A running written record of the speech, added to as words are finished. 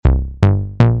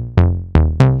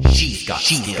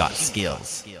got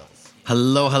skills.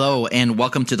 Hello, and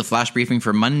welcome to the Flash Briefing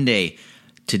for Monday.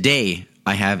 Today,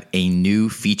 I have a new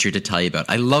feature to tell you about.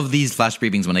 I love these Flash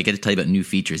Briefings when I get to tell you about new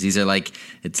features. These are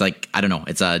it's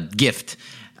a gift.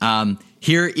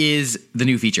 Here is the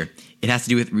new feature. It has to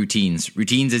do with routines.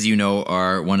 Routines, as you know,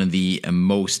 are one of the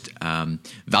most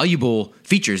valuable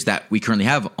features that we currently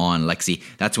have on Lexi.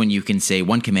 That's when you can say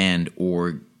one command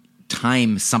or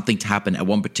time something to happen at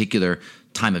one particular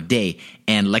time of day,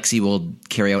 and Lexi will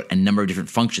carry out a number of different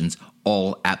functions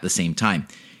all at the same time.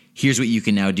 Here's what you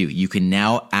can now do. You can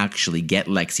now actually get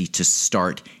Lexi to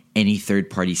start any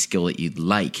third-party skill that you'd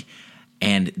like,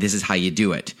 and this is how you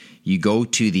do it. You go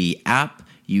to the app,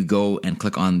 you go and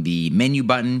click on the menu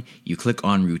button, you click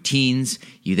on routines,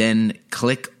 you then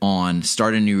click on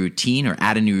start a new routine or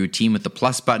add a new routine with the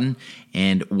plus button,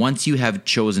 and once you have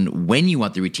chosen when you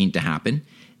want the routine to happen,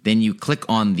 then you click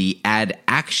on the add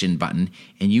action button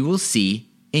and you will see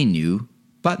a new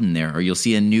button there, or you'll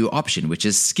see a new option, which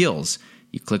is skills.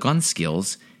 You click on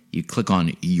skills, you click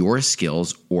on your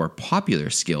skills or popular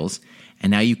skills,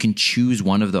 and now you can choose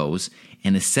one of those.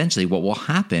 And essentially what will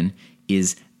happen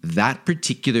is that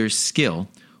particular skill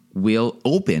will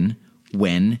open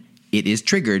when it is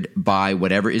triggered by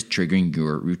whatever is triggering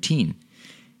your routine.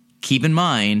 Keep in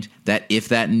mind that if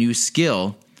that new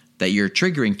skill that you're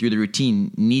triggering through the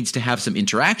routine needs to have some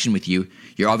interaction with you,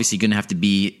 you're obviously going to have to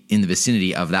be in the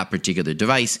vicinity of that particular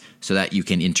device so that you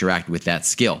can interact with that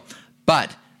skill.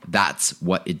 But that's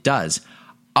what it does.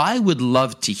 I would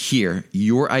love to hear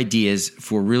your ideas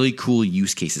for really cool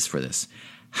use cases for this.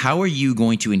 How are you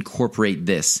going to incorporate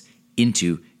this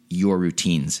into your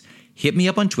routines? Hit me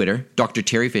up on Twitter, Dr.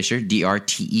 Terry Fisher,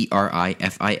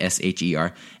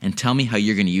 DrTerifisher, and tell me how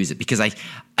you're going to use it. Because I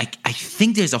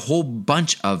think there's a whole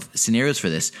bunch of scenarios for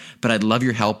this, but I'd love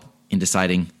your help in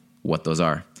deciding what those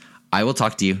are. I will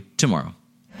talk to you tomorrow.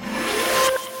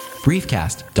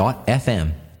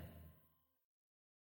 Briefcast.fm